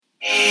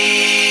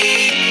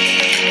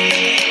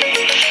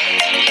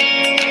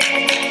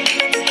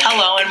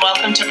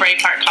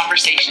Braveheart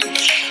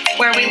Conversations,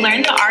 where we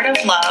learn the art of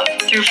love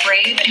through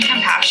brave and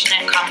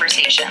compassionate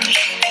conversations.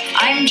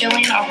 I'm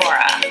Jillian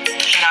Aurora.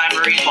 And I'm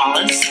Marie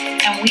Wallace.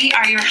 And we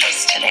are your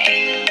hosts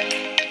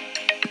today.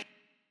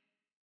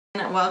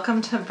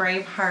 Welcome to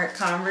Braveheart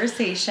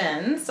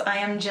Conversations. I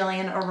am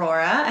Jillian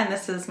Aurora, and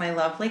this is my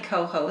lovely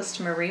co-host,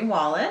 Marie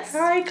Wallace.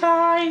 Hi,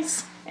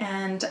 guys.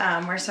 And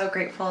we're so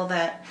grateful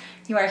that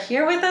you are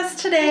here with us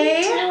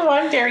today. Me too.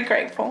 I'm very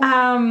grateful.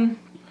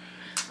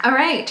 All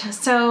right,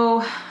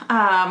 so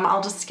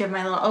I'll just give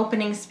my little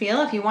opening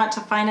spiel. If you want to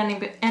find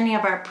any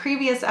of our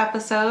previous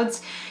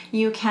episodes,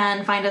 you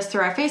can find us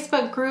through our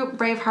Facebook group,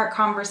 Braveheart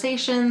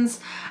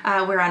Conversations.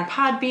 We're on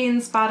Podbean,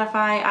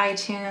 Spotify,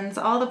 iTunes,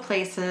 all the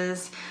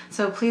places.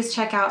 So please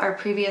check out our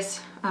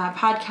previous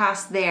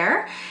podcast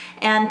there.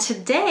 And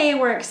today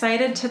we're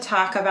excited to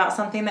talk about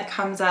something that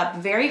comes up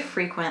very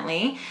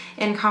frequently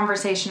in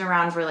conversation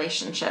around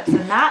relationships.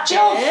 And that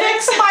Jill, is...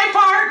 fix my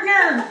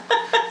partner!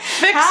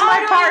 Fix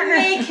my partner! How do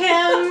I make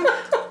him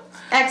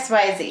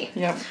XYZ?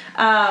 Yep.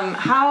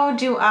 How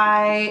do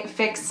I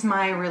fix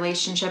my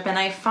relationship? And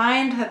I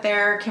find that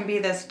there can be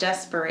this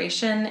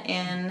desperation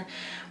in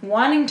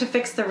wanting to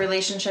fix the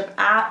relationship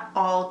at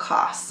all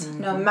costs,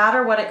 no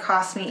matter what it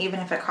costs me, even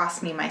if it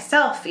costs me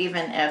myself,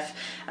 even if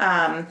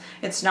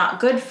it's not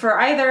good for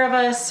either of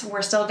us,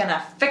 we're still going to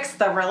fix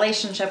the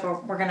relationship, or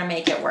we're going to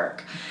make it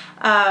work.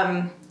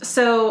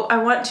 So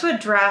I want to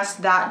address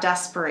that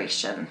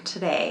desperation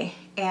today.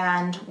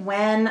 And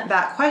when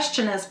that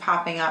question is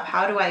popping up,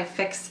 how do I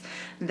fix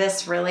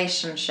this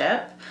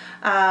relationship?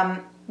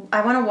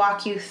 I want to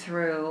walk you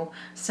through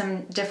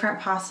some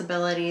different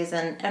possibilities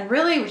and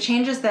really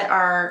changes that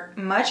are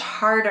much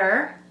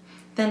harder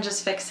than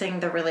just fixing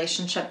the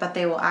relationship, but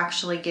they will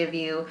actually give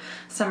you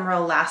some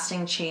real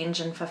lasting change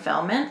and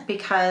fulfillment,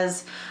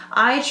 because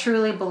I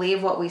truly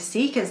believe what we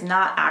seek is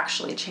not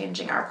actually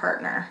changing our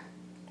partner.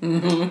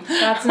 Mm-hmm.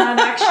 That's not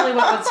actually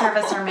what would serve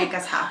us or make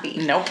us happy.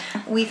 Nope.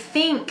 We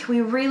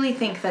really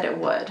think that it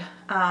would,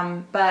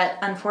 but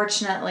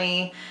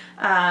unfortunately,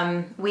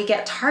 we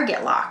get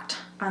target locked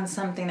on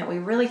something that we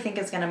really think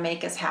is going to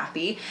make us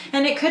happy.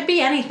 And it could be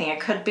anything. It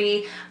could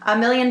be $1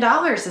 million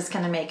is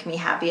going to make me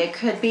happy. It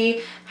could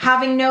be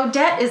having no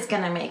debt is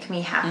going to make me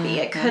happy.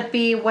 It could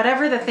be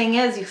whatever the thing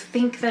is, you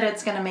think that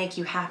it's going to make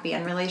you happy.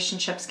 And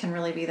relationships can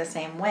really be the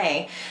same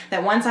way.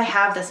 That once I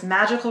have this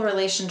magical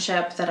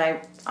relationship that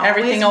I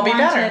everything will be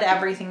better.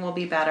 Everything will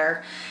be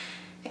better.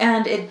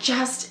 And it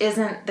just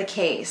isn't the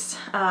case.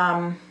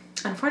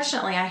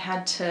 Unfortunately, I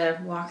had to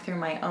walk through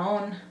my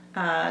own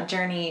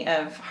journey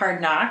of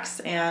hard knocks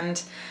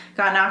and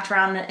got knocked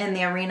around in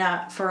the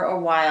arena for a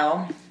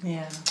while.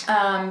 Yeah.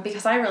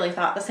 Because I really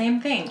thought the same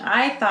thing.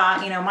 I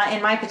thought,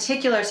 in my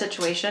particular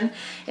situation,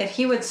 if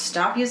he would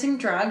stop using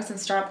drugs and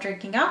stop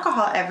drinking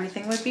alcohol,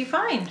 everything would be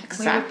fine.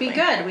 Exactly. We would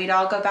be good. We'd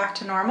all go back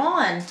to normal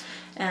and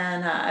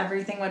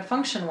everything would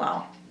function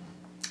well.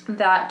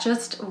 That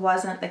just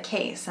wasn't the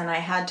case. And I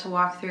had to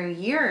walk through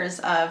years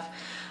of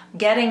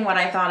getting what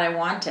I thought I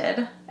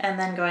wanted and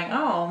then going,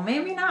 oh,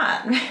 maybe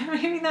not.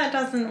 Maybe that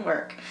doesn't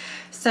work.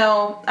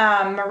 So,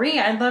 Marie,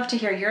 I'd love to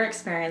hear your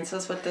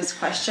experiences with this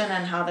question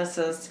and how this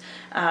is,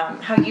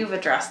 how you've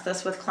addressed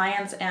this with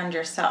clients and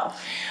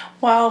yourself.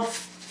 Well,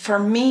 for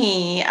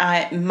me,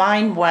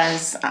 mine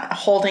was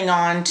holding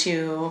on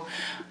to,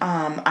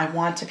 I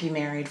want to be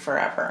married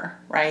forever,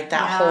 right?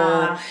 That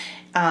whole...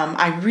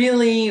 I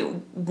really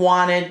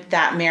wanted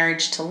that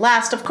marriage to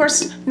last. Of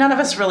course, none of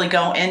us really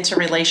go into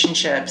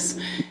relationships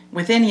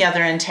with any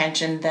other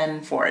intention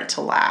than for it to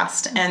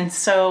last. And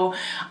so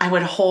I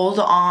would hold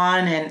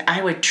on and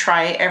I would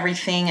try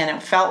everything, and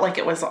it felt like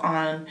it was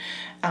on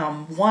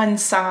one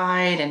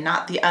side and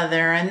not the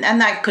other.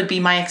 And that could be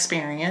my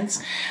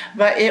experience.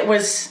 But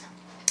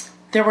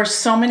there were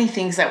so many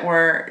things that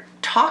were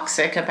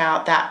toxic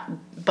about that,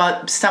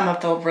 but some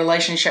of the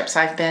relationships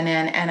I've been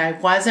in, and I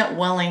wasn't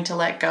willing to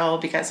let go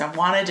because I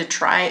wanted to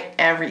try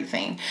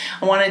everything.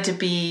 I wanted to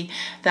be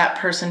that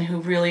person who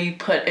really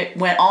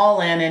went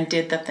all in and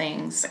did the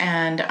things.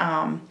 And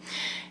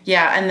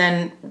and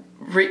then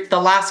the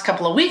last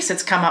couple of weeks,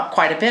 it's come up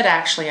quite a bit,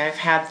 actually. I've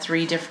had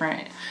 3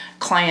 different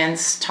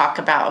clients talk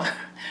about...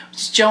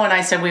 Joe and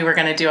I said we were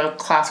going to do a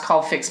class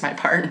called Fix My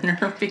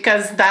Partner,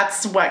 because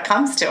that's what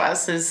comes to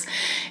us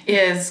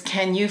is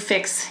can you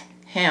fix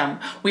him?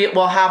 We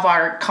will have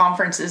our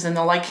conferences and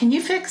they're like, can you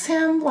fix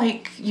him?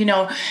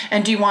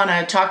 And do you want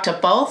to talk to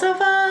both of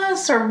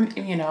us? Or,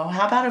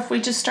 how about if we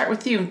just start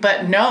with you?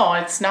 But no,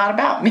 it's not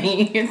about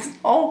me. It's,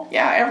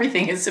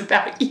 everything is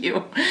about you.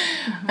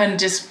 Mm-hmm. And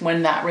just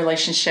when that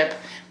relationship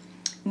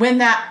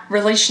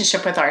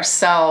with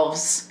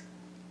ourselves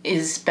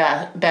is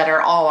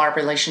better, all our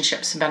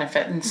relationships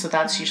benefit. And so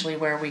that's usually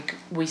where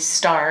we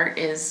start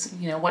is,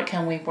 what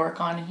can we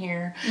work on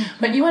here? Mm-hmm.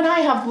 But you and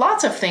I have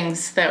lots of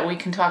things that we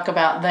can talk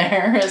about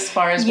there as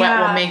far as what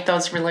will make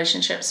those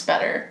relationships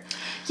better.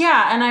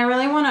 Yeah, and I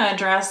really want to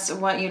address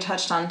what you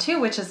touched on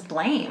too, which is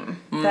blame.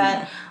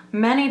 That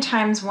many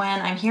times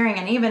when I'm hearing,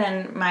 and even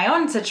in my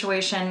own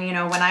situation, you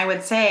know, when I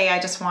would say, I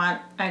just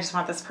want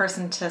this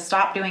person to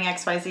stop doing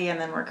XYZ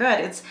and then we're good.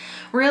 It's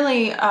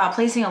really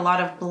placing a lot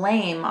of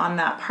blame on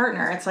that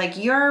partner. It's like,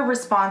 you're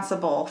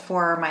responsible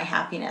for my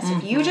happiness.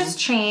 If you just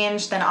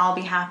change, then I'll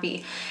be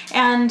happy.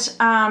 And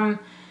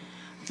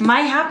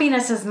my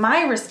happiness is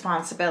my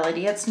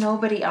responsibility. It's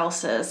nobody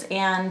else's.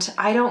 And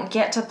I don't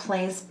get to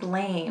place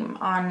blame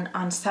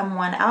on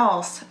someone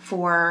else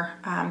for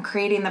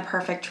creating the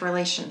perfect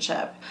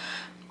relationship.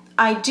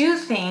 I do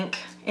think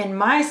in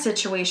my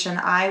situation,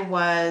 I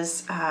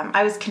was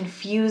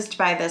confused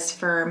by this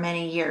for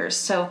many years.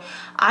 So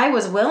I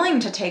was willing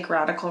to take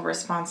radical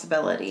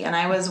responsibility, and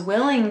I was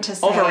willing to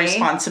say over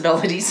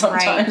responsibility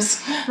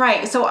sometimes.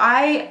 Right. So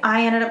I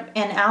ended up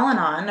in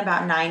Al-Anon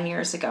about 9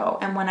 years ago,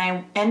 and when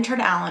I entered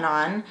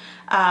Al-Anon,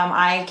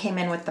 I came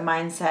in with the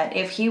mindset,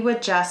 if he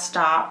would just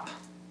stop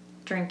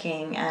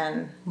drinking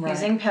and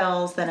using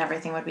pills, then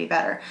everything would be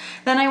better.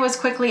 Then I was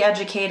quickly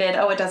educated,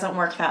 it doesn't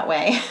work that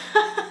way.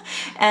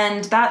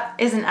 And that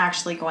isn't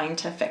actually going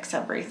to fix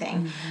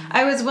everything.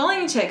 I was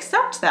willing to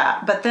accept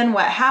that, but then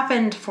what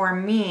happened for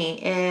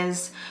me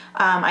is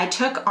I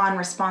took on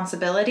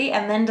responsibility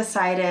and then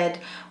decided,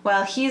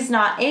 well, he's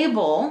not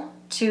able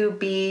to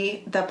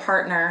be the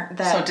partner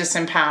that so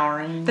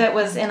disempowering, that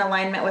was in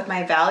alignment with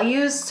my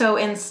values. So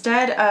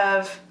instead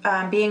of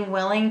being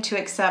willing to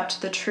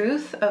accept the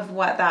truth of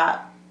what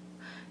that,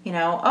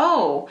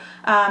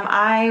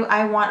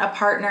 I want a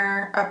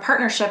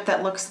partnership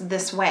that looks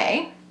this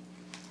way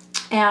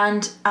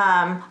and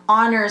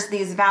honors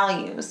these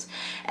values.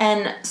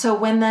 And so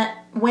when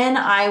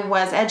I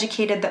was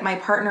educated that my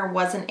partner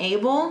wasn't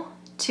able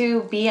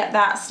to be at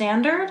that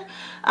standard,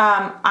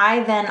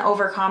 I then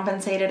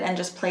overcompensated and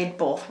just played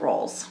both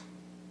roles.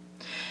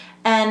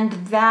 And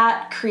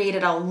that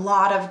created a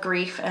lot of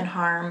grief and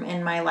harm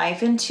in my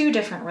life in 2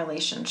 different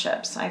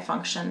relationships. I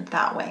functioned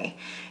that way.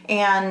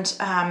 And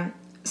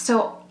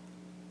so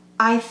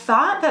I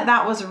thought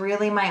that was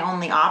really my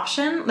only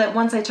option, that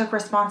once I took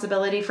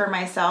responsibility for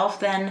myself,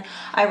 then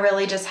I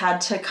really just had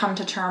to come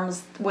to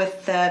terms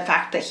with the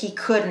fact that he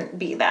couldn't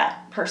be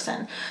that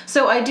person.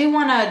 So I do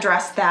want to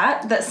address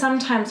that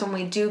sometimes when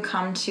we do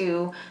come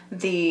to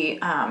the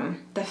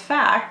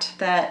fact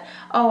that,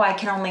 I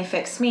can only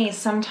fix me,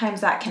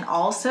 sometimes that can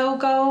also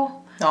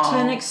go to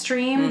an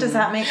extreme. Does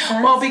that make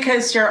sense? Well,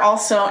 because you're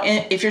also,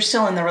 if you're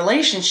still in the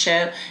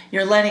relationship,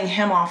 you're letting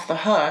him off the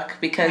hook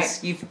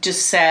because you've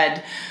just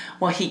said,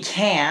 well, he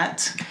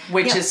can't,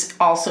 which is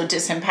also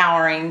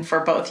disempowering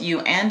for both you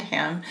and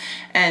him,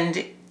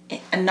 and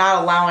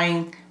not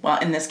allowing, well,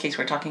 in this case,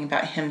 we're talking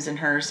about hims and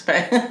hers,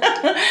 but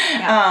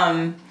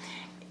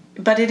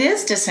but it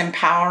is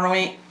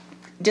disempowering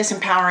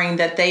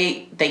that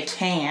they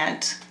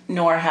can't,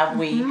 nor have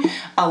we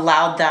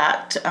allowed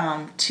that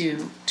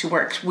to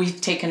work. We've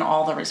taken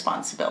all the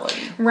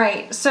responsibility.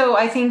 Right. So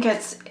I think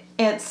it's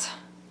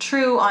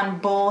true on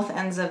both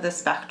ends of the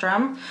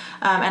spectrum,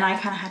 and I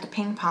kind of had to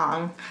ping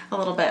pong a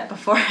little bit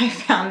before I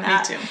found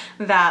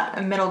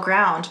that middle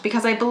ground,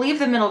 because I believe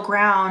the middle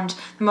ground,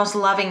 the most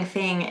loving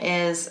thing,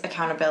 is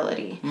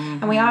accountability,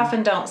 and we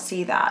often don't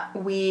see that.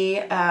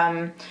 We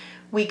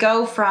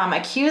go from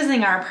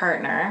accusing our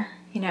partner,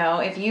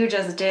 if you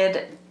just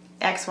did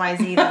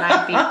XYZ, then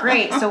I'd be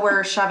great. So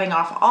we're shoving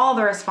off all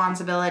the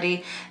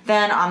responsibility.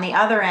 Then on the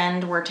other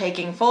end, we're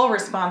taking full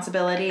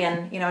responsibility,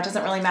 and it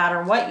doesn't really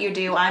matter what you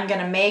do, I'm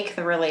going to make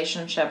the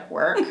relationship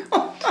work.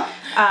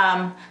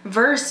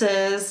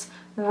 Versus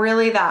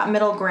really that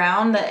middle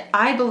ground that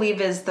I believe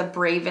is the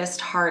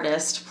bravest,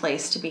 hardest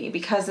place to be,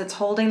 because it's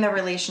holding the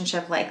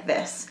relationship like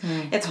this.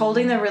 It's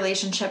holding the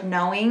relationship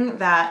knowing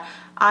that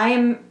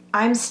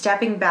I'm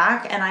stepping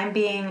back and I'm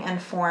being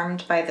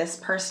informed by this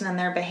person and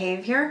their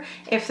behavior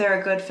if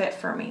they're a good fit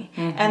for me.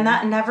 And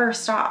that never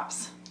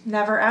stops.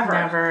 Never, ever.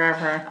 Never,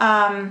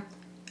 ever.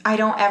 I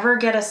don't ever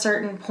get a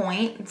certain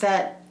point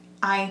that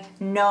I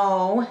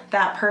know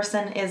that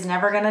person is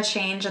never going to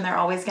change and they're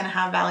always going to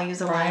have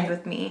values aligned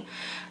with me.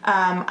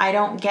 I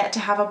don't get to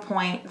have a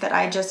point that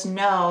I just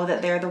know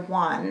that they're the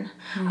one.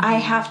 I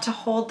have to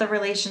hold the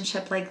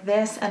relationship like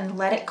this and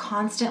let it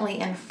constantly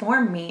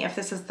inform me if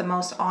this is the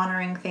most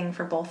honoring thing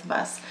for both of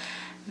us.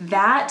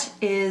 That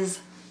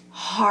is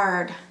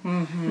hard.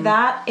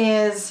 That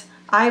is,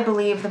 I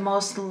believe, the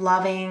most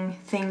loving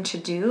thing to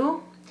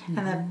do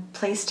and the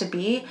place to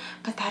be,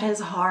 but that is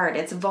hard.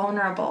 It's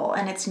vulnerable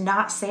and it's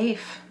not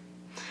safe.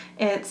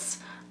 It's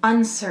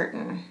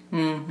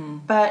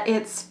uncertain, but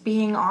it's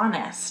being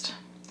honest.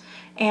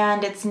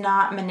 And it's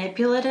not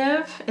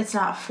manipulative. It's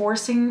not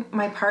forcing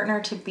my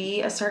partner to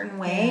be a certain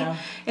way. Yeah.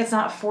 It's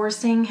not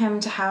forcing him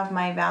to have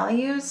my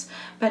values,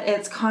 but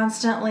it's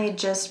constantly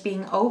just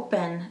being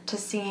open to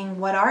seeing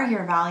what are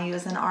your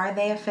values and are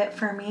they a fit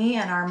for me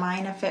and are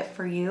mine a fit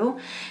for you,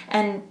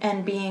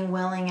 and being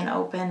willing and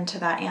open to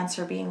that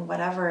answer being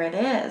whatever it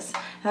is.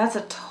 That's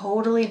a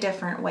totally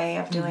different way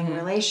of doing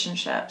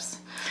relationships.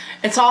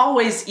 It's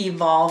always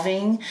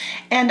evolving,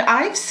 and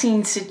I've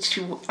seen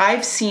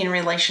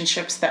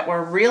relationships that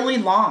were really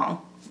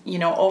long,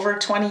 over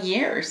 20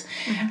 years.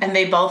 And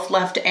they both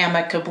left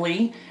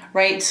amicably,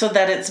 right? So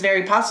that it's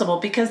very possible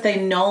because they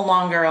no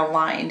longer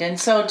aligned. And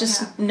so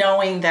just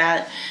knowing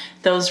that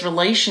those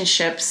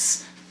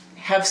relationships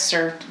have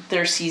served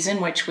their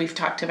season, which we've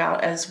talked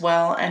about as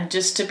well, and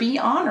just to be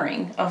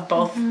honoring of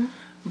both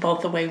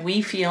the way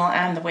we feel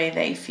and the way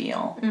they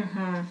feel.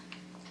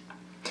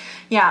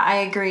 Yeah, I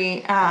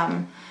agree.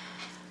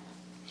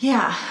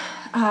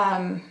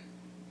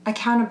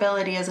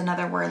 Accountability is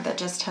another word that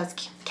just has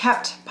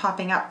kept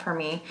popping up for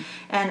me.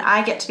 And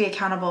I get to be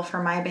accountable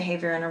for my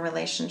behavior in a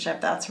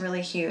relationship. That's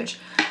really huge.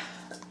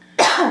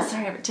 Sorry,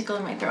 I have a tickle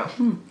in my throat.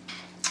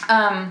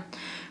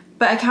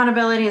 But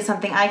accountability is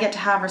something I get to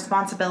have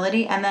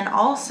responsibility. And then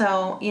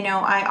also,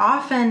 I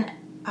often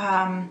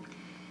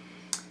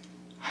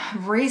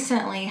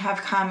recently have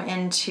come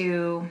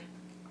into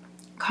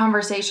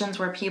conversations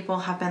where people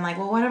have been like,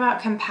 well, what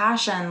about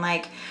compassion?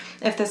 Like,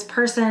 if this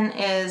person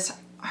is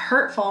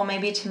hurtful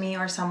maybe to me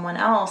or someone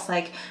else,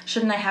 like,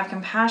 shouldn't I have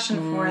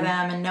compassion for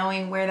them, and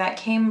knowing where that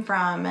came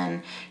from,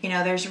 and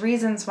there's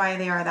reasons why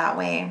they are that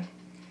way.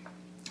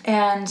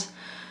 And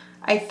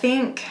I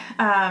think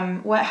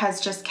what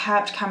has just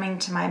kept coming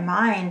to my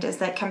mind is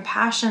that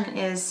compassion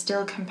is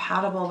still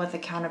compatible with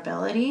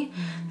accountability,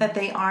 that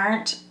they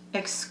aren't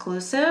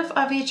exclusive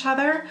of each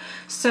other.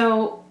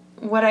 So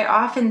what I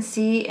often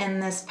see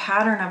in this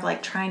pattern of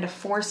like trying to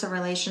force a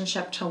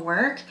relationship to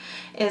work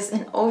is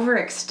an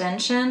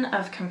overextension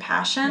of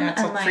compassion.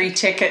 It's a free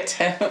ticket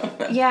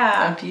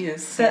to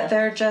abuse. That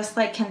they're just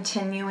like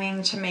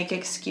continuing to make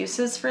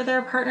excuses for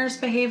their partner's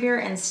behavior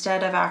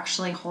instead of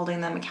actually holding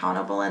them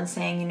accountable and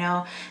saying,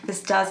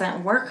 this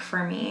doesn't work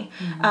for me.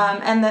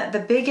 And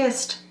the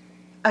biggest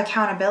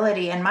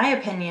accountability, in my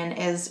opinion,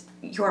 is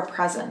your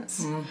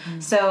presence.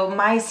 So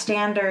my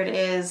standard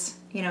is,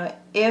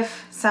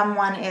 if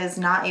someone is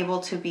not able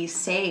to be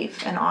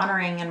safe and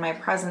honoring in my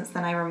presence,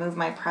 then I remove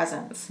my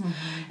presence.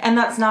 And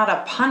that's not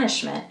a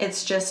punishment.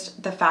 It's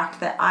just the fact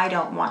that I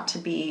don't want to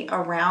be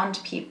around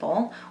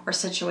people or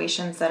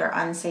situations that are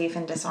unsafe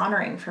and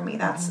dishonoring for me.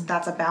 That's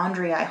a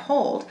boundary I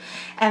hold.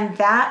 And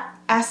that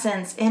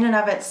essence in and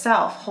of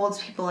itself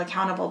holds people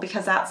accountable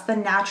because that's the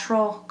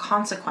natural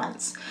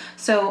consequence.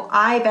 So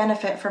I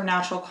benefit from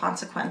natural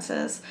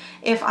consequences.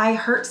 If I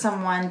hurt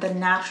someone, the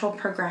natural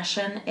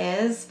progression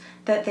is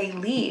that they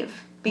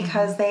leave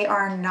because they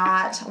are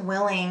not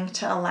willing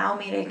to allow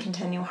me to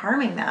continue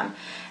harming them.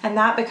 And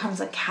that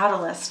becomes a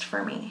catalyst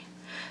for me.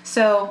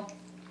 So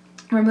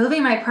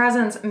removing my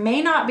presence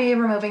may not be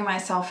removing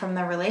myself from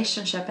the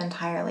relationship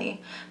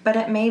entirely, but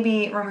it may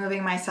be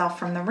removing myself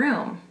from the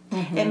room.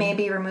 It may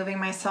be removing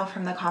myself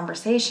from the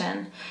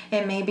conversation.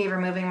 It may be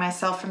removing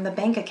myself from the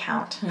bank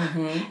account.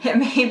 It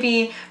may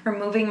be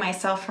removing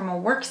myself from a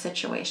work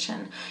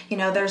situation.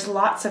 There's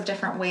lots of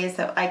different ways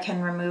that I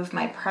can remove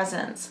my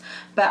presence,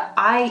 but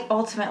I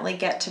ultimately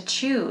get to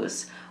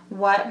choose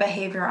what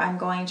behavior I'm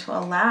going to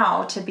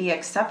allow to be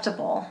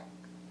acceptable.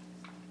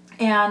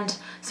 And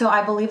so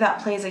I believe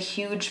that plays a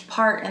huge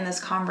part in this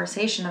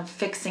conversation of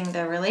fixing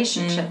the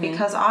relationship,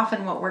 because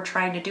often what we're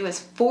trying to do is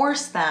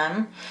force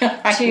them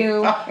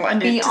to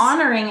be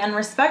honoring and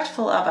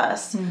respectful of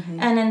us.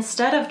 And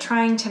instead of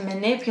trying to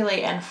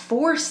manipulate and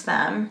force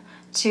them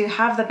to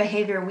have the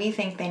behavior we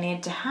think they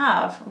need to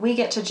have, we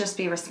get to just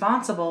be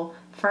responsible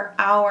for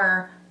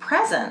our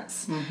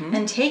presence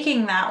and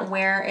taking that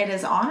where it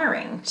is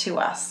honoring to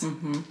us.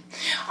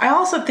 I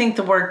also think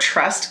the word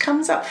trust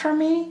comes up for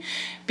me,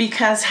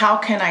 because how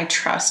can I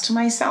trust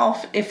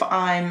myself if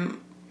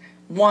I'm,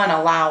 one,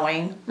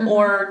 allowing,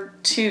 or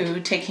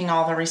two, taking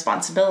all the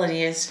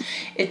responsibility?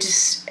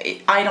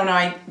 I don't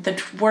know,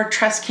 the word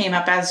trust came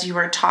up as you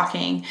were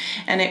talking,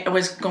 and it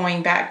was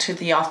going back to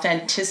the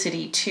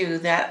authenticity too,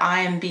 that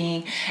I am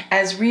being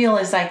as real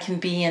as I can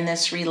be in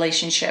this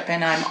relationship,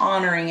 and I'm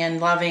honoring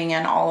and loving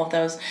and all of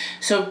those.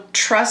 So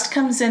trust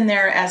comes in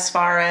there as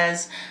far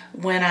as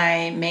when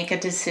I make a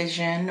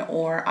decision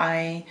or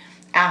I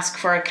ask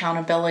for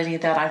accountability,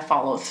 that I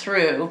follow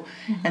through.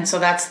 And so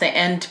that's the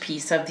end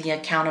piece of the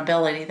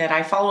accountability, that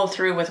I follow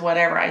through with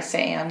whatever I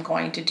say I'm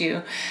going to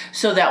do,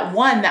 so that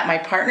one, that my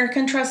partner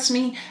can trust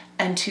me,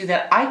 and two,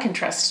 that I can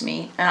trust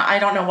me. And I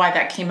don't know why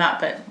that came up,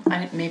 but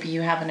maybe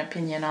you have an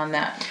opinion on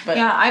that. But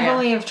I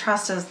believe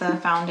trust is the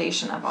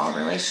foundation of all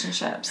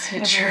relationships.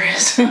 It sure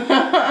is.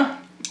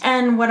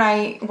 And what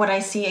I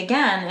see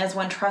again is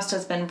when trust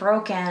has been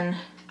broken,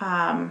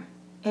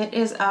 it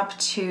is up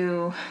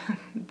to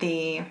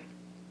the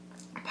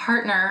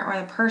partner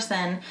or the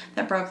person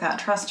that broke that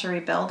trust to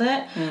rebuild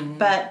it.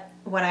 But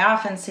what I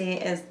often see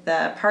is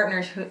the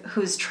partner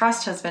whose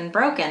trust has been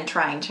broken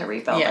trying to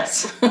rebuild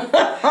it.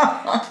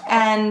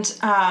 And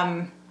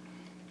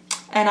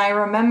I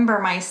remember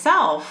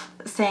myself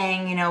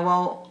saying,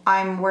 well,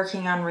 I'm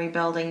working on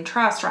rebuilding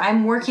trust, or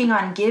I'm working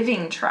on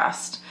giving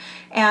trust.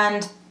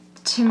 And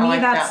to me,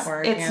 that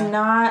word, it's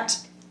not,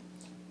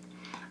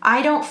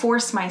 I don't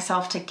force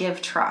myself to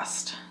give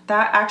trust.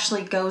 That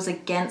actually goes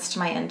against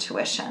my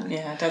intuition.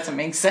 Yeah, it doesn't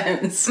make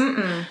sense.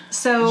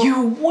 So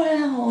you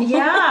will.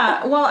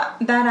 Yeah, well,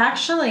 that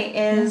actually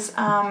is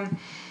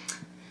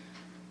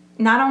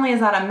not only is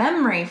that a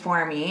memory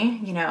for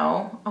me,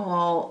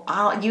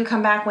 you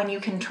come back when you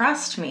can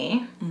trust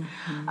me,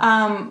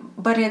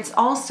 but it's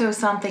also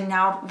something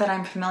now that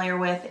I'm familiar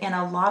with in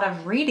a lot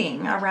of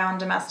reading around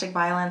domestic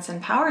violence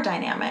and power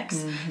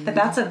dynamics,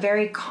 that's a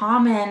very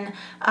common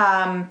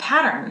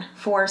pattern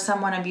for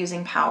someone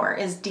abusing power,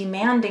 is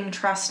demanding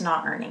trust,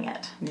 not earning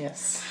it.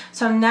 Yes.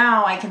 So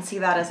now I can see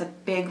that as a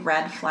big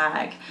red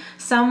flag.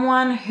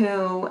 Someone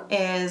who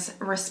is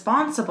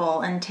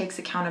responsible and takes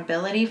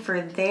accountability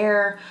for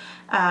their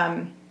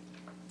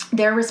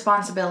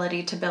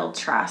responsibility to build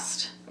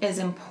trust is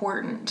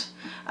important.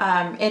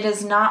 It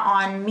is not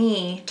on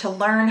me to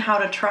learn how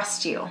to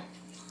trust you.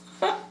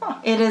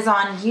 It is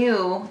on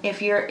you.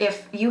 If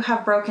you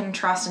have broken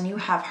trust and you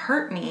have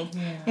hurt me,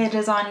 it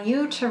is on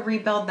you to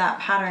rebuild that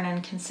pattern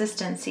and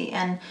consistency,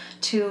 and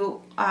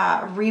to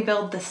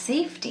rebuild the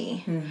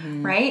safety,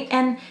 right?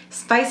 And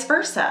vice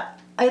versa.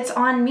 It's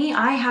on me.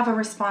 I have a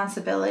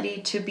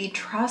responsibility to be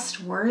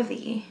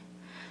trustworthy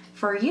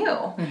for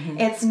you.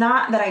 It's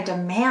not that I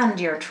demand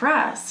your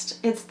trust.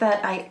 It's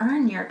that I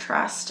earn your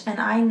trust, and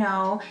I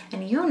know,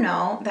 and you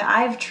know, that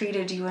I've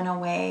treated you in a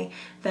way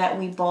that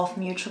we both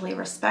mutually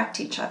respect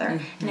each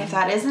other. And if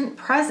that isn't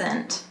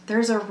present,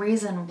 there's a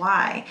reason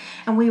why.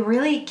 And we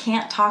really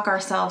can't talk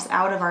ourselves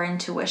out of our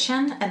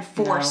intuition and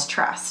force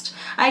trust.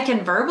 I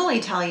can verbally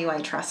tell you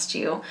I trust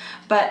you,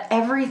 but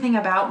everything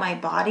about my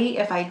body,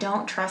 if I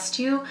don't trust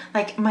you,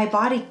 like, my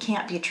body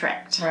can't be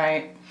tricked.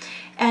 Right.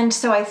 And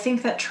so I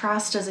think that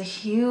trust is a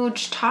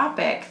huge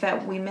topic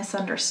that we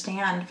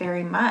misunderstand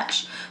very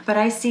much. But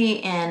I see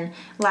in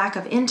lack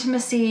of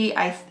intimacy,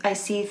 I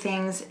see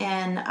things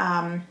in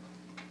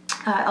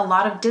a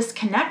lot of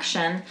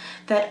disconnection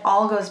that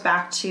all goes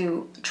back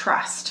to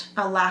trust,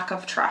 a lack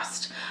of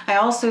trust. I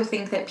also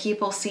think that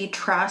people see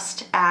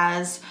trust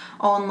as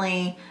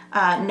only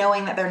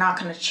knowing that they're not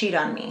going to cheat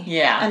on me.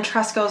 Yeah. And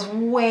trust goes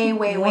way,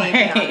 way, way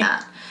beyond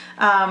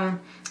that.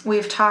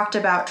 We've talked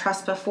about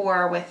trust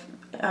before with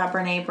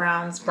Brene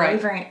Brown's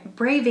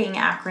Braving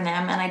acronym,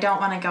 and I don't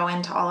want to go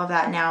into all of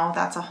that now.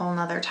 That's a whole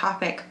nother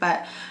topic,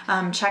 but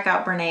check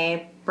out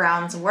Brene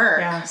Brown's work.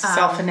 Yeah,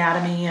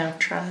 Self-Anatomy of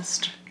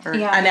Trust, or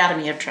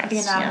Anatomy of Trust. The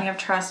Anatomy of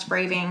Trust,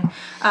 Braving.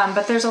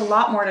 But there's a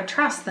lot more to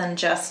trust than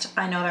just,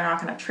 I know they're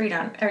not going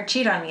to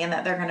cheat on me and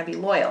that they're going to be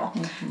loyal.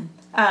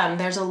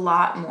 There's a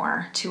lot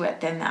more to it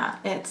than that.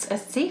 It's a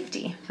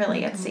safety,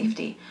 really. It's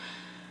safety.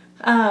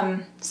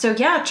 So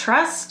yeah,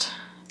 trust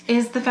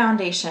is the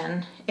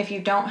foundation. If you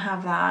don't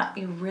have that,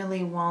 you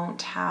really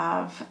won't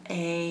have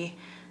a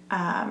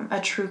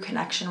true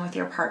connection with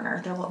your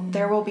partner.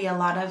 There will be a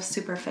lot of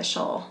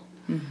superficial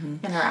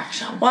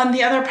interaction. Well, and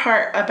the other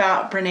part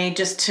about Brene,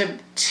 just to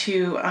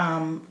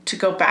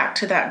go back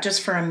to that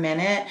just for a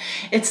minute,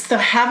 it's the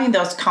having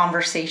those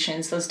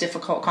conversations, those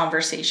difficult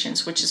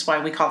conversations, which is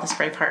why we call this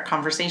Braveheart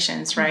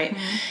Conversations, right?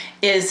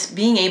 Is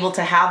being able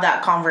to have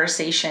that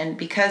conversation,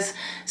 because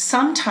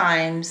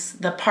sometimes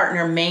the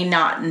partner may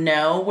not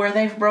know where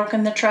they've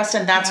broken the trust,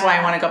 and that's why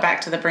I want to go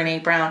back to the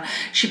Brene Brown.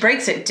 She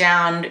breaks it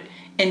down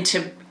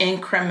into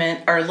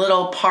increment or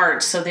little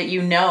parts so that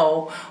you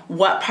know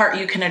what part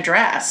you can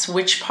address,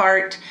 which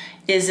part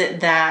is it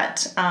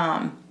that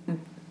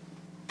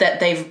that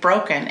they've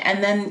broken,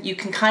 and then you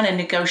can kind of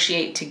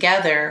negotiate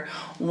together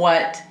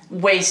what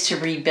ways to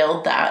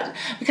rebuild that.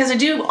 Because I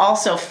do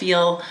also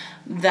feel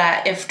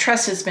that if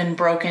trust has been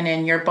broken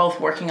and you're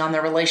both working on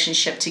the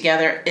relationship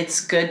together,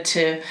 it's good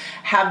to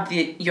have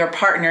your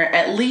partner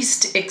at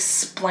least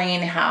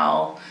explain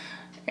how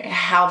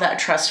that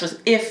trust was.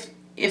 If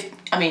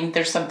I mean,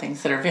 there's some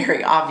things that are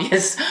very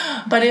obvious,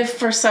 but if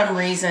for some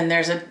reason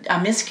there's a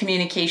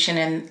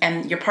miscommunication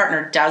and your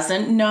partner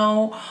doesn't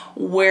know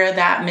where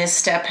that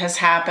misstep has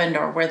happened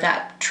or where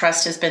that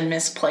trust has been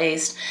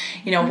misplaced,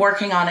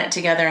 working on it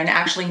together and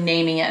actually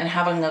naming it and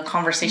having a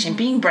conversation,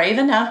 being brave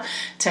enough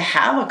to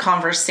have a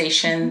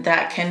conversation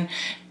that can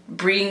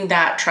bring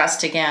that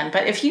trust again.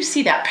 But if you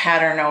see that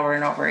pattern over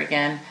and over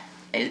again,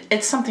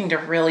 it's something to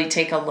really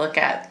take a look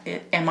at.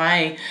 Am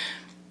I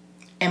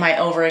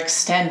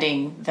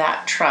overextending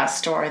that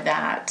trust or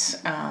that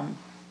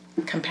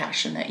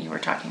compassion that you were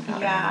talking about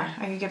earlier?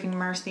 Are you giving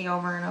mercy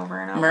over and over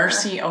and over?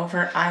 Mercy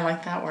over, I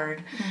like that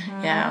word.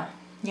 Yeah.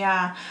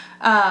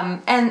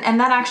 And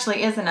that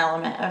actually is an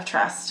element of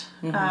trust.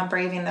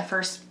 Braving, the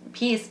first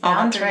piece,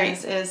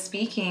 boundaries, is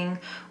speaking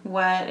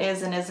what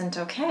is and isn't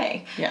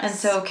okay. Yes. And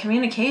so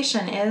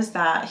communication is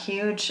that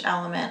huge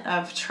element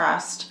of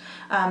trust,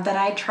 that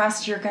I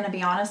trust you're going to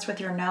be honest with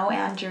your no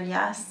and your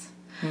yes.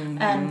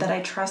 And that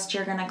I trust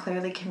you're going to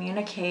clearly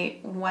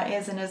communicate what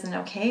is and isn't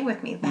okay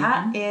with me.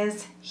 That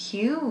is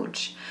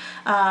huge.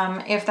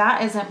 If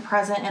that isn't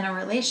present in a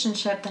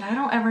relationship, then I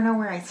don't ever know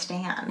where I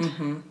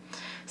stand.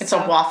 It's a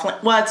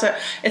waffling. Well,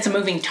 it's a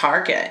moving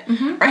target,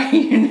 right?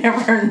 You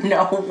never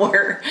know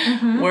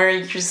where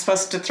you're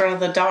supposed to throw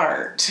the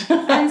dart.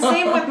 And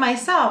same with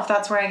myself.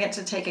 That's where I get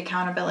to take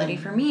accountability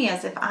for me.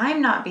 As if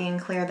I'm not being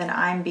clear, then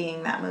I'm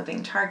being that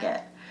moving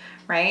target,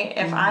 right?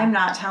 If I'm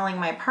not telling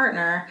my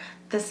partner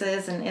this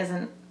is and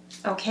isn't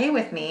okay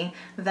with me,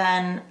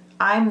 then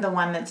I'm the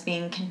one that's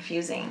being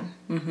confusing.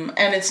 Mm-hmm.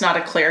 And it's not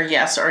a clear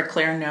yes or a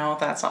clear no.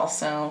 That's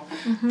also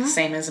the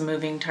same as a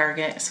moving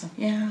target. So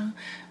yeah,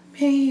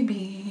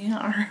 maybe,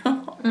 or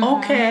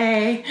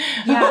okay.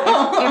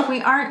 Yeah, if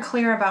we aren't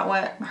clear about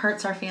what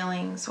hurts our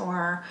feelings,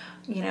 or,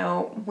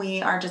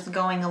 we are just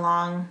going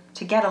along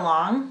to get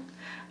along,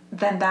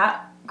 then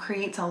that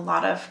creates a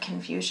lot of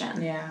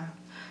confusion. Yeah.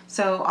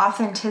 So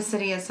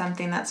authenticity is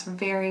something that's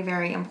very,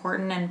 very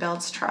important and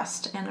builds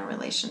trust in a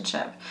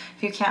relationship.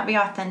 If you can't be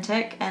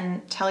authentic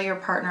and tell your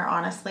partner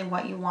honestly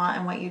what you want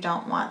and what you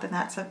don't want, then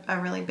that's a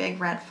really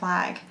big red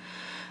flag.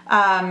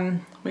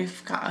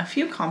 We've got a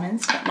few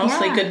comments, but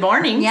mostly good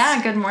mornings.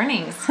 Yeah, good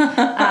mornings.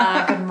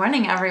 Good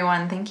morning,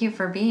 everyone. Thank you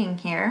for being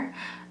here.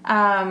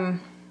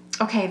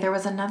 Okay, there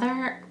was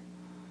another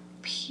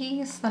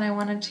piece that I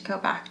wanted to go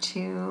back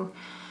to.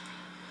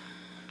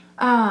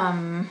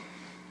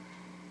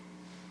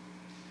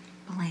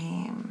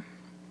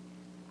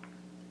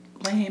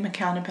 Blame,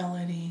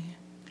 accountability,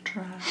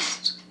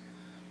 trust.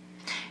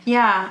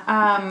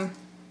 Yeah.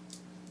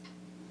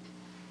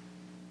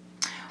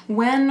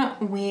 When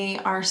we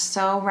are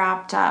so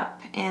wrapped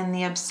up in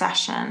the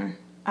obsession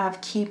of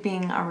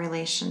keeping a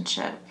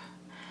relationship,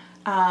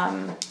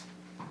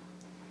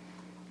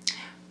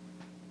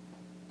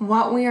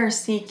 what we are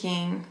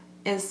seeking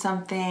is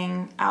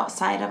something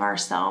outside of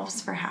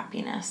ourselves for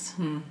happiness.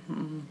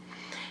 Mm-hmm.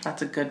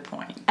 That's a good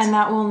point. And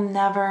that will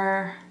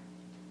never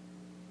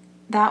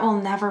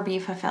be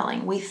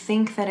fulfilling. We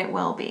think that it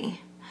will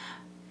be.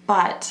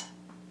 But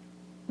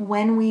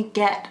when we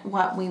get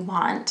what we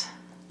want,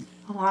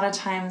 a lot of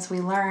times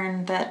we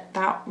learn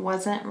that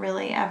wasn't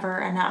really ever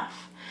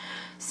enough.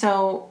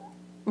 So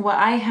what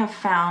I have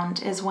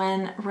found is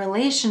when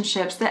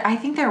relationships, that I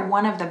think they're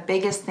one of the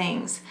biggest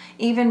things,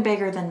 even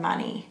bigger than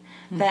money,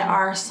 that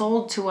are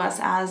sold to us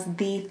as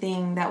the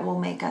thing that will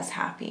make us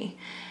happy.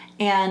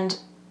 And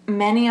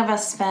many of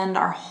us spend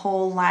our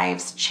whole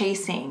lives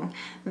chasing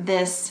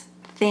this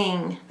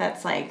thing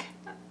that's like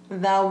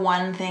the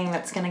one thing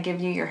that's going to give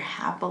you your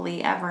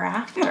happily ever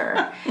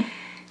after.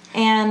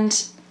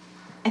 And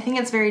I think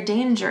it's very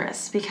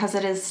dangerous because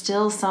it is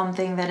still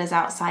something that is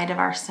outside of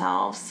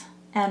ourselves.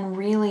 And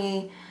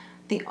really,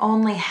 the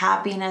only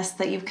happiness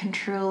that you can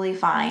truly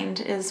find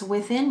is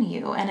within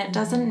you. And it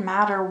doesn't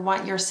matter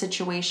what your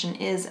situation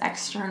is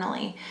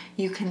externally.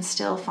 You can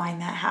still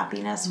find that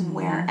happiness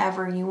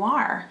wherever you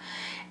are.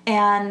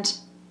 And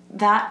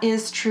that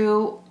is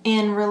true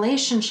in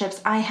relationships.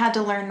 I had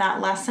to learn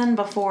that lesson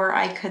before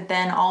I could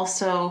then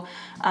also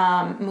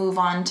move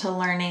on to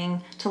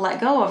learning to let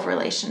go of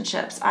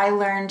relationships. I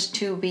learned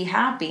to be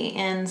happy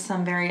in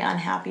some very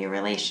unhappy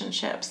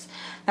relationships.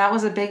 That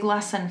was a big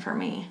lesson for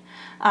me.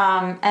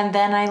 And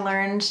then I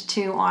learned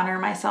to honor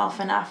myself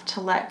enough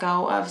to let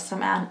go of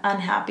some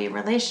unhappy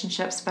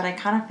relationships, but I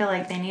kind of feel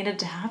like they needed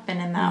to happen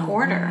in that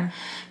order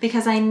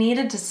because I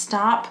needed to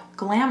stop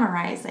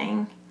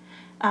glamorizing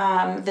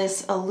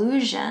this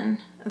illusion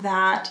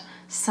that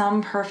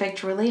some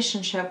perfect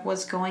relationship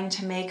was going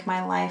to make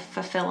my life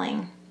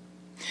fulfilling.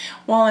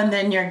 Well, and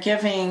then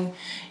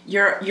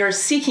you're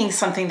seeking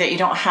something that you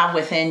don't have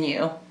within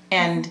you.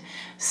 And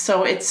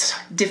so it's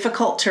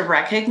difficult to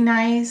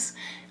recognize.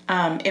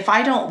 If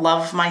I don't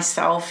love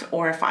myself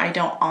or if I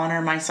don't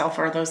honor myself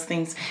or those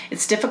things,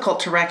 it's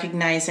difficult to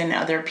recognize in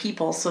other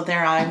people. So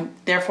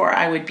therefore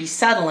I would be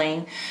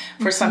settling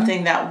for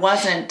something that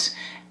wasn't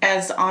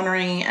as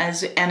honoring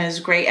and as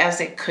great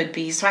as it could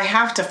be. So I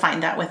have to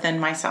find that within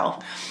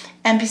myself.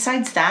 And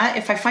besides that,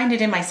 if I find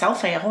it in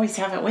myself, I always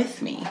have it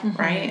with me,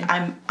 right?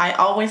 I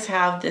always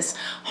have this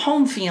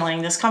home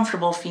feeling, this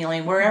comfortable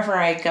feeling wherever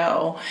I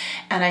go,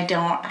 and I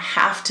don't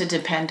have to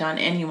depend on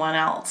anyone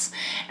else.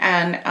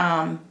 And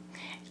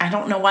I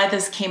don't know why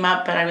this came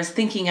up, but I was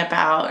thinking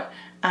about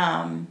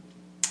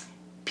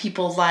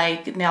people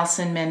like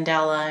Nelson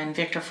Mandela and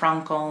Viktor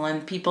Frankl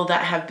and people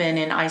that have been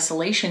in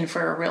isolation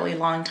for a really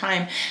long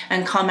time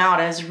and come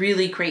out as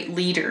really great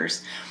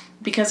leaders,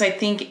 because I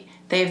think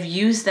they've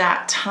used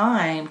that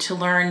time to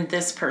learn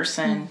this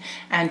person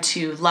and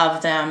to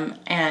love them.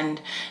 And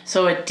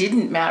so it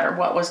didn't matter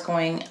what was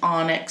going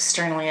on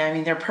externally. I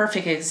mean, they're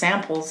perfect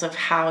examples of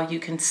how you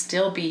can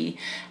still be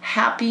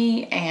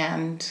happy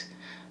and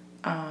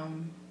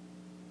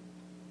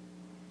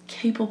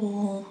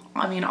capable.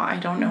 I mean, I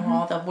don't know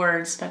all the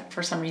words, but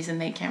for some reason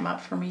they came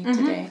up for me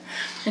today.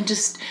 And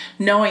just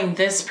knowing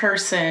this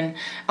person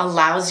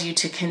allows you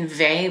to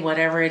convey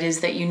whatever it is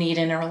that you need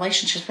in a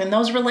relationship. And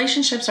those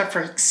relationships are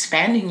for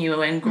expanding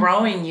you and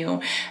growing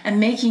you and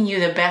making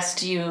you the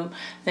best you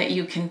that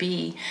you can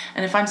be.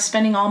 And if I'm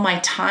spending all my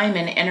time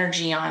and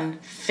energy on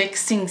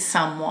fixing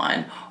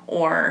someone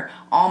or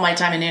all my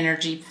time and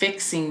energy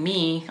fixing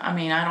me. I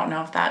mean, I don't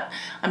know if that,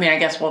 I mean, I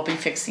guess we'll be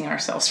fixing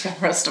ourselves for the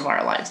rest of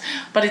our lives,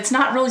 but it's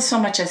not really so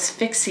much as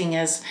fixing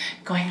as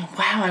going,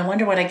 wow, I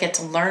wonder what I get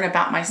to learn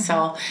about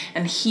myself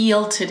and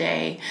heal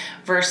today,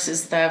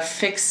 versus the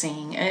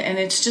fixing. And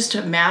it's just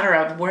a matter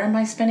of, where am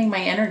I spending my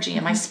energy?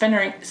 Am I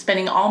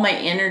spending all my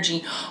energy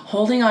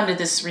holding on to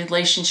this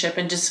relationship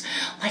and just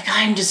like,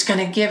 I'm just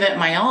going to give it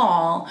my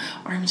all,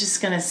 or I'm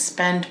just going to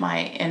spend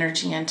my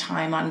energy and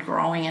time on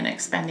growing and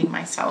expanding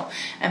myself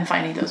and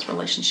finding those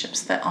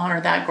relationships that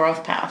honor that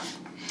growth path?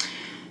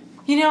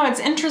 You know, it's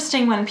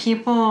interesting when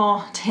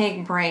people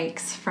take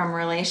breaks from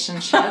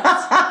relationships.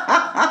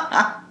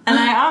 And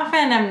I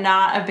often am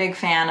not a big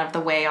fan of the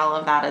way all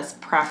of that is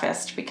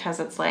prefaced, because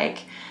it's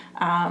like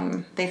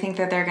they think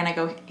that they're going to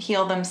go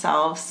heal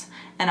themselves.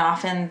 And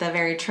often the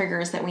very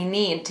triggers that we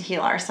need to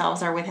heal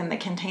ourselves are within the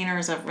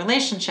containers of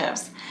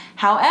relationships.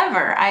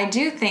 However, I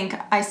do think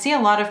I see a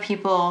lot of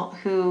people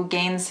who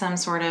gain some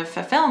sort of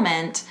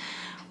fulfillment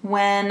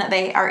when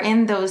they are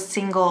in those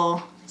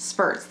single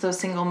spurts, those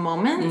single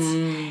moments.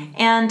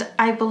 And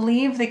I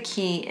believe the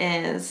key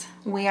is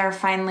we are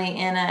finally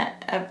in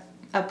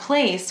a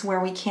place where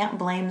we can't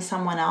blame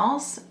someone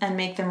else and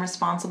make them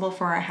responsible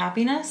for our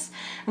happiness.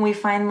 And we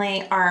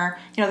finally are,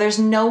 there's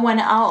no one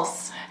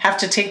else. Have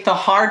to take the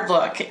hard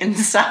look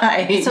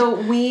inside. So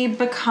we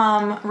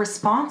become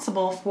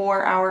responsible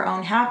for our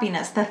own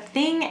happiness. The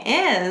thing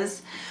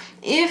is,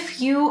 if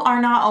you are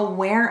not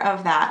aware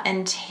of that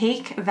and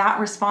take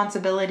that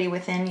responsibility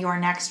within your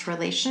next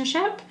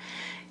relationship,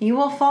 you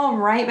will fall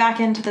right back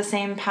into the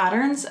same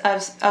patterns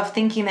of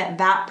thinking that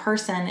that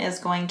person is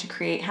going to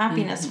create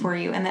happiness for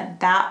you, and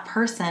that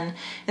person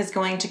is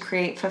going to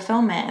create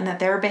fulfillment, and that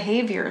their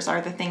behaviors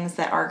are the things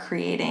that are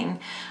creating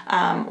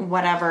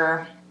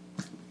whatever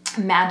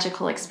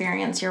magical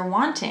experience you're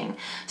wanting.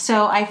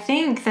 So I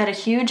think that a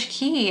huge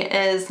key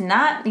is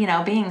not,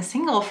 being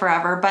single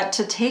forever, but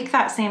to take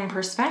that same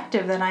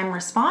perspective that I'm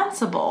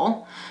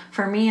responsible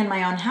for me and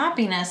my own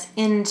happiness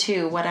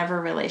into whatever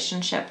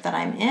relationship that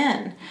I'm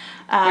in.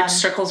 Which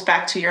circles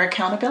back to your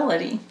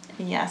accountability.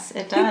 Yes,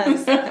 it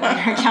does. That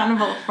we're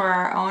accountable for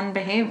our own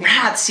behavior.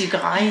 Rats, you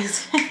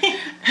guys. And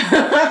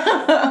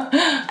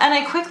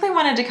I quickly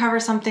wanted to cover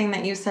something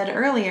that you said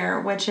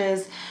earlier, which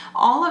is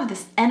all of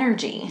this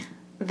energy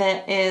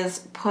that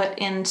is put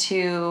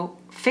into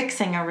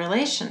fixing a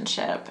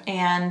relationship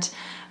and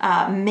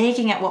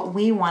making it what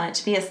we want it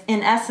to be, is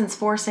in essence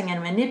forcing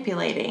and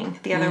manipulating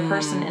the other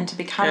person into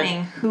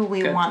becoming who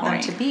we want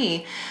them to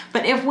be.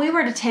 But if we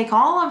were to take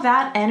all of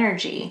that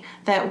energy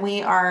that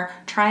we are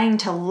trying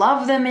to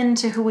love them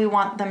into who we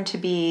want them to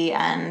be,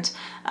 and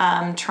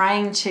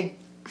trying to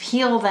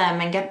heal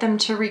them and get them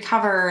to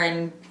recover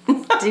and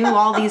do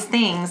all these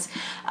things,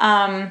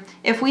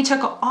 if we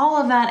took all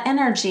of that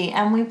energy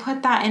and we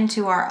put that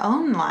into our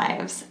own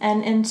lives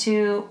and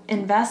into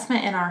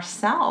investment in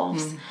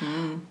ourselves,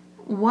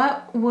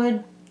 what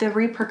would the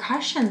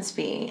repercussions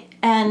be?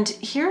 And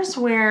here's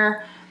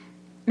where,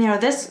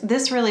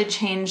 this really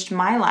changed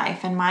my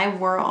life and my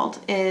world,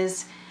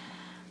 is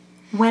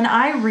when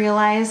I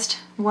realized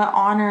what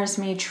honors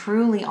me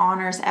truly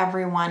honors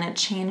everyone. It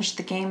changed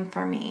the game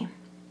for me.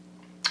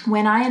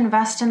 When I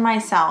invest in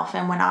myself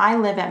and when I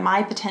live at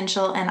my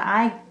potential and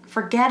I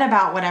forget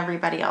about what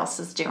everybody else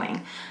is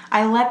doing,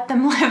 I let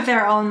them live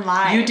their own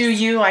lives. You do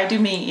you, I do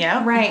me,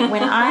 yeah. Right.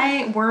 When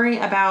I worry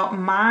about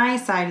my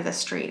side of the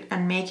street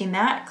and making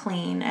that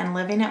clean and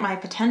living at my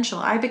potential,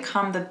 I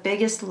become the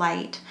biggest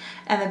light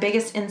and the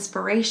biggest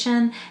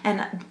inspiration,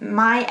 and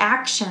my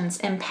actions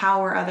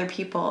empower other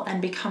people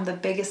and become the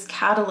biggest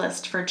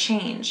catalyst for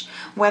change.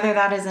 Whether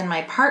that is in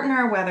my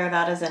partner, whether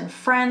that is in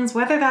friends,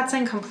 whether that's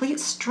in complete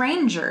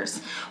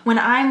strangers. When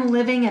I'm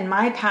living in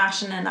my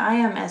passion and I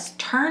am as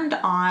turned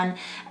on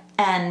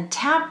and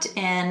tapped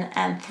in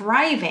and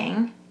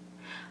thriving,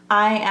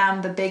 I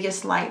am the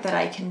biggest light that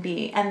I can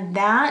be. And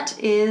that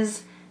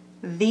is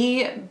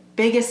the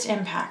biggest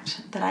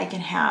impact that I can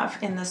have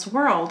in this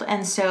world.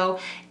 And so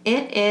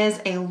it is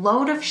a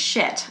load of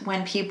shit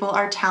when people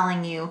are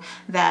telling you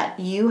that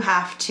you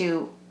have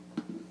to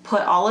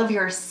put all of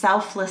your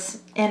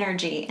selfless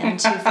energy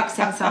into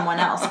fixing someone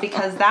else,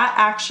 because that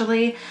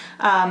actually,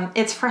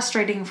 it's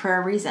frustrating for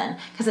a reason,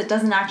 because it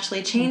doesn't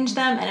actually change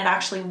them, and it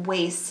actually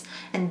wastes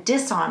and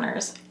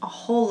dishonors a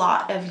whole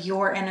lot of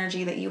your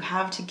energy that you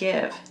have to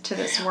give to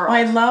this world.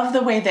 Well, I love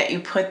the way that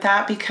you put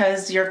that,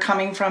 because you're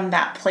coming from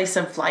that place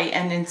of light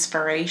and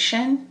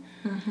inspiration.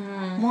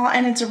 Well,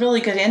 and it's a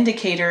really good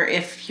indicator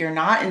if you're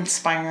not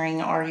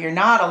inspiring or you're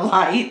not a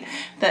light,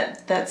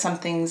 that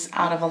something's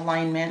out of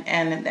alignment,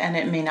 and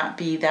it may not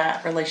be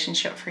that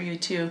relationship for you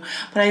too.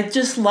 But I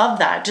just love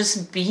that,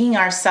 just being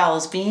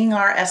ourselves, being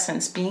our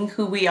essence, being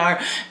who we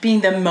are,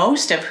 being the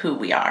most of who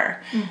we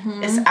are,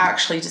 is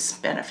actually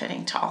just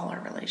benefiting to all our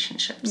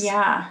relationships.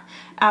 Yeah,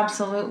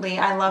 absolutely.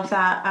 I love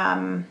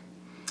that.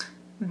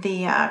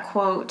 The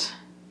quote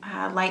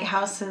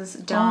lighthouses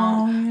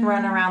don't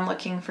run around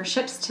looking for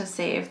ships to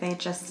save. They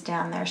just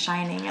stand there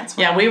shining. It's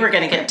we were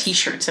going to get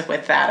t-shirts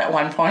with that at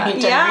one point. I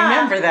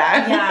remember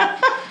that.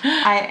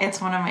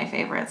 It's one of my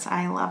favorites.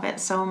 I love it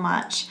so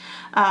much.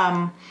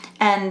 And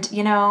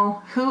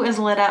who is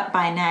lit up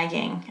by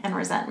nagging and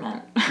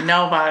resentment?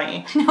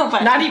 Nobody.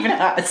 Not even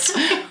us.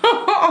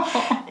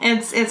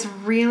 It's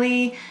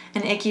really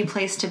an icky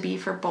place to be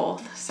for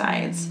both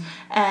sides.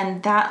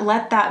 And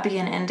let that be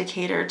an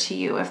indicator to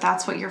you. If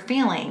that's what you're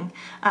feeling,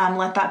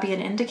 let that be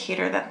an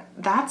indicator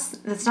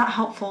that's not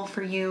helpful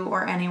for you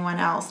or anyone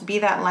else. Be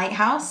that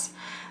lighthouse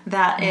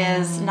that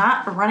is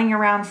not running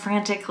around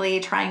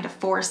frantically trying to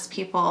force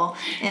people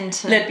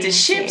into let the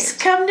ships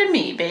saved. Come to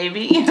me,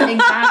 baby.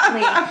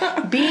 Exactly.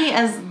 Be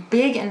as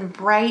big and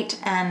bright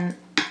and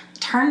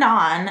turned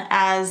on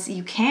as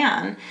you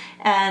can,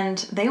 and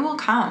they will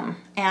come,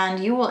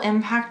 and you will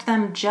impact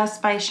them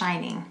just by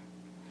shining.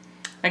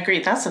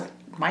 Agreed. That's a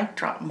mic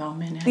drop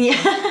moment.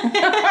 Yeah.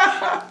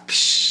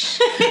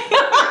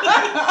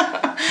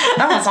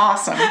 That was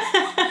awesome.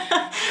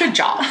 Good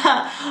job.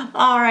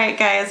 All right,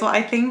 guys. Well,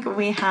 I think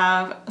we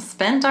have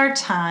spent our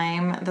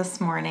time this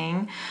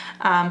morning.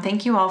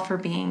 Thank you all for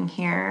being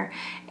here.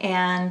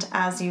 And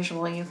as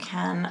usual, you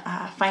can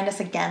find us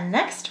again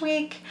next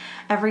week.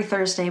 Every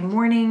Thursday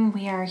morning,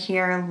 we are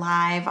here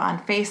live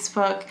on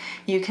Facebook.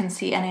 You can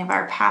see any of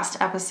our past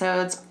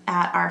episodes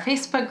at our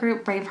Facebook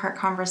group, Braveheart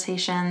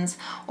Conversations,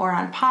 or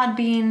on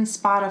Podbean,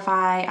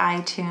 Spotify,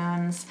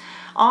 iTunes,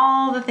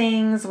 all the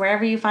things,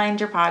 wherever you find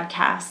your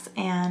podcasts.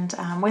 And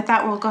with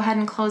that, we'll go ahead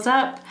and close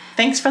up.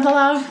 Thanks for the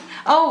love.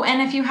 Oh,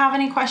 and if you have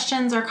any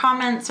questions or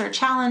comments or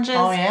challenges,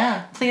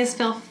 please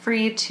feel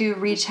free to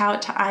reach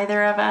out to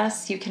either of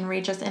us. You can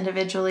reach us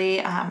individually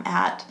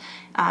at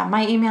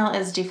my email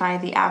is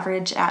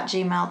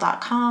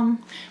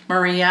defytheaverage@gmail.com.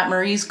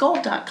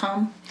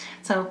 Marie@mariesgold.com.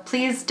 So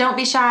please don't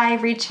be shy.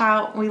 Reach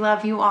out. We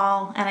love you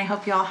all, and I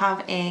hope you all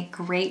have a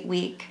great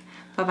week.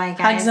 Bye-bye, guys.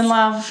 Hugs and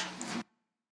love.